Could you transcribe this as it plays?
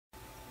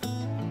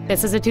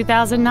This is a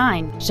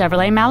 2009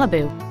 Chevrolet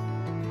Malibu.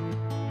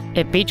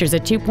 It features a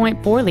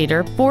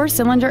 2.4-liter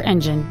four-cylinder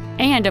engine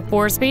and a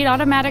 4-speed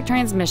automatic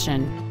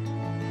transmission.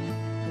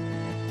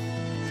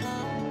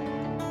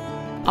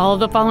 All of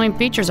the following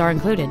features are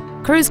included: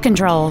 cruise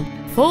control,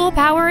 full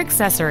power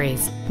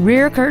accessories,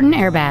 rear curtain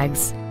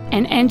airbags,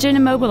 an engine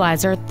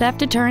immobilizer theft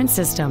deterrent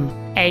system,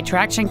 a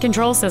traction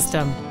control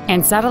system,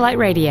 and satellite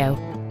radio.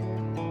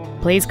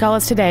 Please call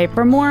us today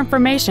for more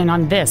information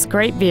on this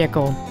great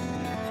vehicle.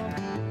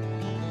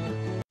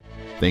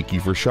 Thank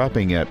you for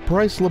shopping at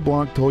Price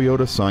LeBlanc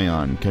Toyota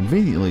Scion,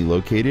 conveniently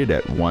located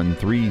at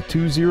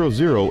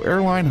 13200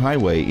 Airline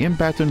Highway in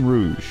Baton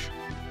Rouge.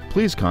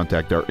 Please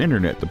contact our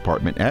internet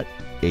department at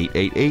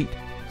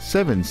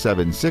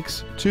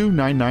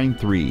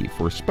 888-776-2993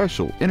 for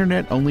special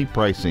internet-only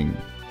pricing.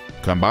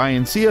 Come by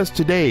and see us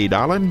today,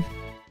 darling.